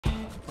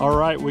All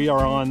right, we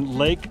are on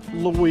Lake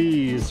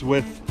Louise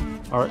with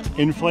our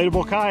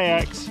inflatable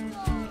kayaks.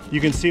 You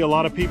can see a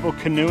lot of people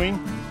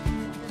canoeing.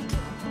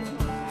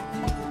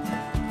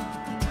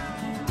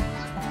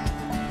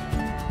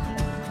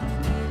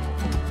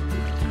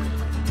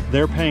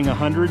 They're paying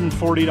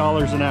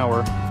 $140 an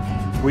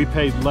hour. We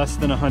paid less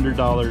than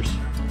 $100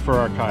 for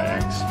our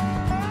kayaks.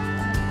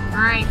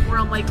 All right, we're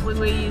on Lake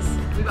Louise.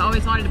 We've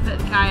always wanted to put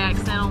the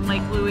kayaks down on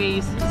Lake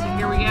Louise, so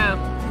here we go.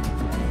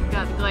 We've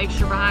got the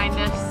glacier behind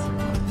us.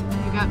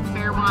 We've got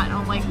Fairmont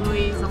on Lake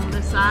Louise on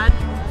this side.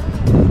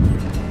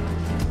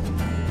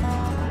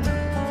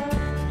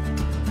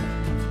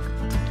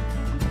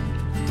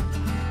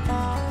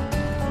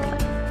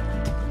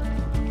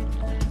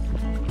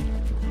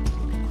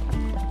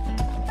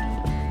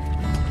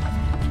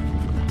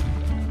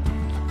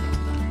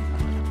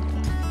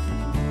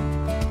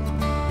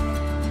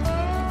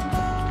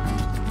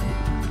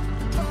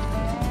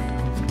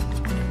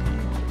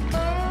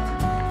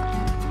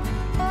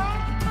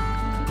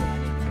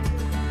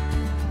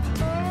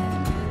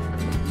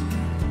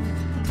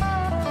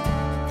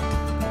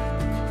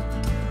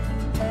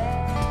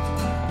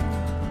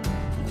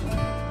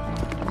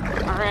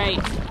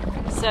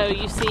 So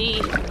you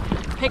see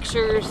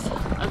pictures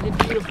of the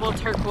beautiful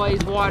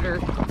turquoise water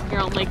here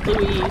on Lake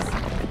Louise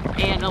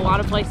and a lot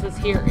of places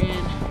here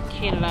in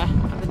Canada,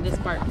 up in this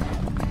part.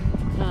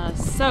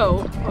 So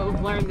what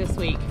we've learned this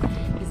week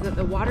is that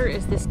the water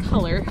is this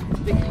color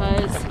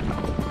because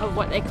of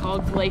what they call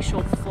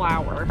glacial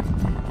flower.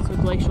 So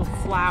glacial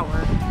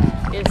flower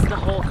is the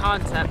whole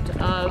concept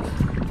of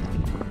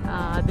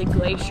the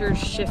glaciers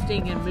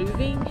shifting and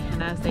moving,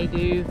 and as they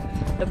do,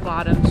 the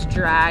bottoms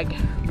drag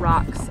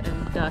rocks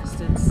and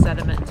dust and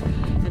sediment,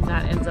 and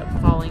that ends up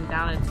falling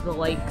down into the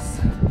lakes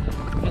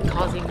and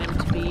causing them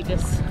to be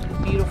this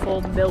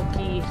beautiful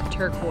milky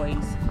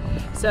turquoise.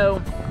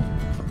 So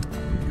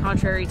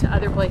contrary to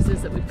other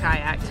places that we've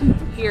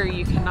kayaked, here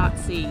you cannot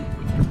see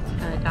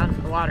down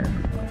in the water.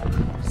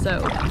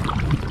 So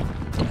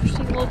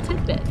interesting little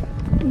tidbit.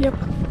 Yep.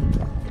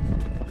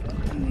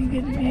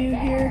 Good view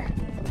here.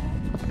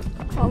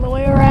 All the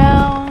way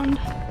around.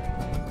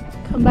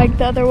 Come back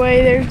the other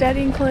way, there's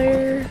Daddy and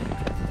Claire.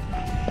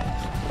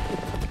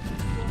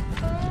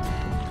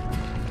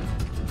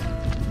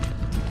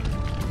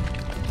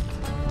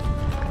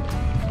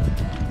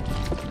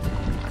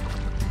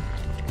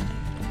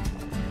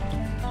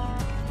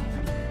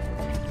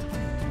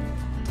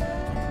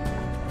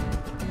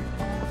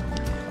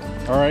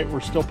 All right,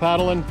 we're still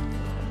paddling.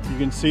 You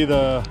can see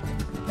the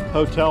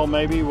hotel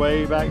maybe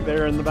way back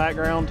there in the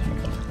background.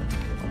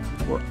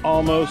 We're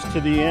almost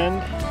to the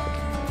end.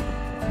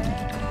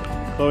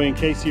 Chloe and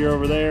Casey are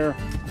over there,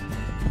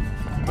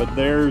 but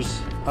there's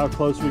how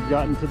close we've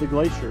gotten to the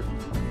glacier.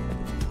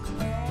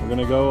 We're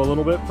gonna go a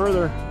little bit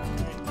further.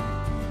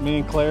 Me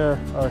and Claire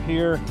are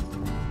here.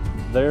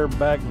 They're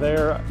back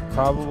there.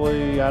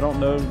 Probably, I don't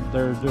know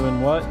they're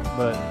doing what,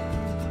 but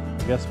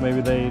I guess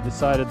maybe they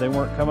decided they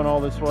weren't coming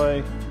all this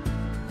way.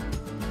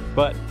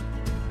 But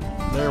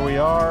there we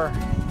are.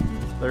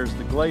 There's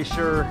the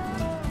glacier.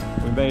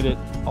 We made it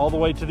all the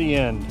way to the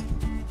end.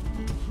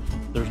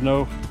 There's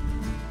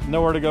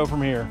nowhere to go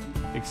from here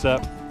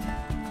except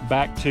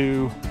back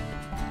to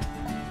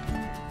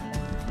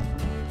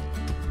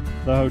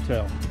the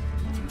hotel.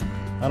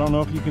 I don't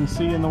know if you can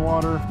see in the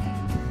water,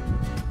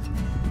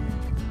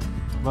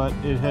 but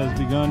it has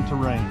begun to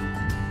rain.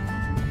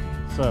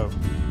 So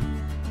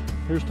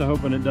here's to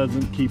hoping it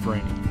doesn't keep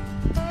raining.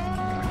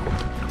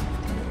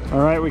 All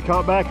right, we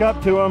caught back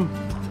up to them.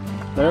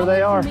 There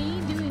they are.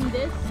 Me doing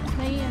this,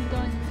 they am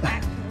going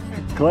back to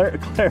the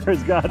circle. Claire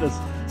has got us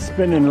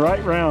spinning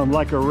right round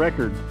like a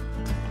record.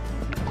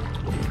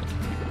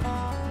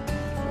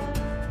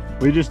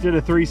 We just did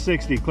a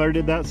 360. Claire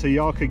did that so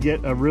y'all could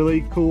get a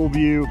really cool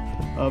view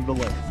of the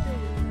lake.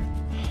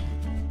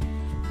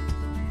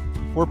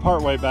 We're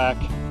partway back.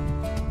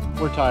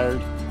 We're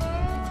tired.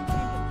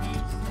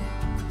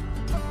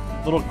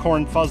 A little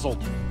corn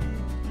fuzzled.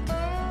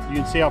 You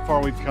can see how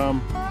far we've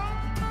come.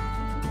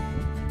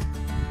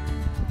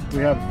 We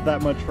have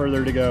that much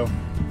further to go.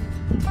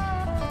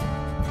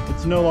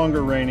 It's no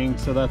longer raining,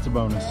 so that's a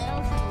bonus. I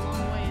also have a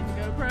long way in the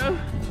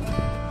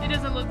GoPro. It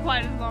doesn't look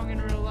quite as long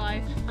in real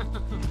life.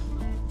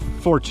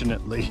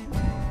 Fortunately.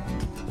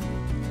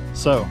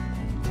 So,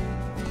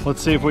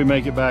 let's see if we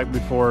make it back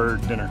before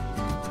dinner.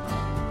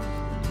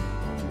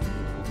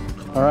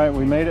 All right,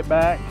 we made it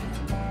back,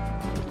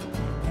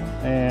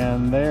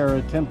 and they are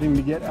attempting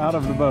to get out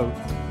of the boat.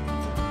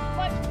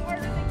 Much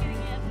harder than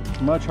getting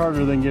in. Much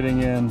harder than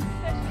getting in.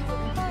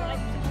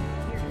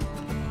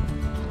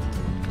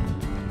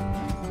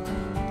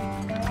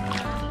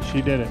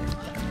 She did it.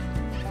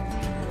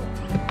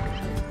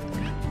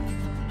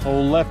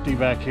 Old Lefty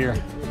back here.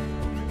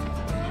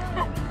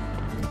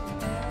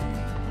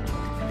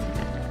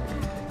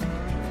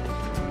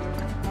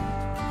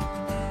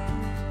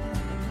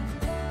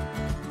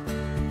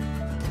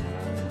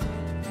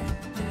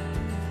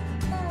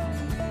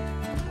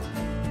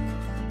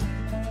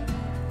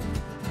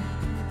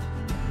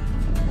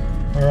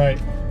 All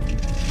right,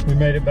 we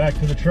made it back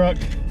to the truck.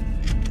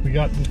 We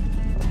got the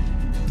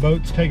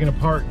boats taken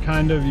apart,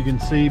 kind of. You can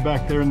see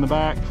back there in the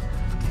back.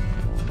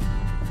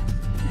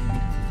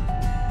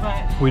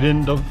 But we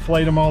didn't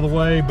deflate them all the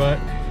way, but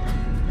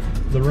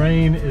the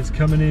rain is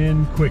coming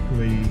in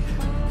quickly.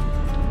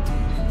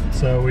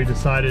 So we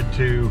decided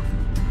to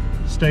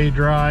stay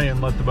dry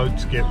and let the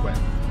boats get wet.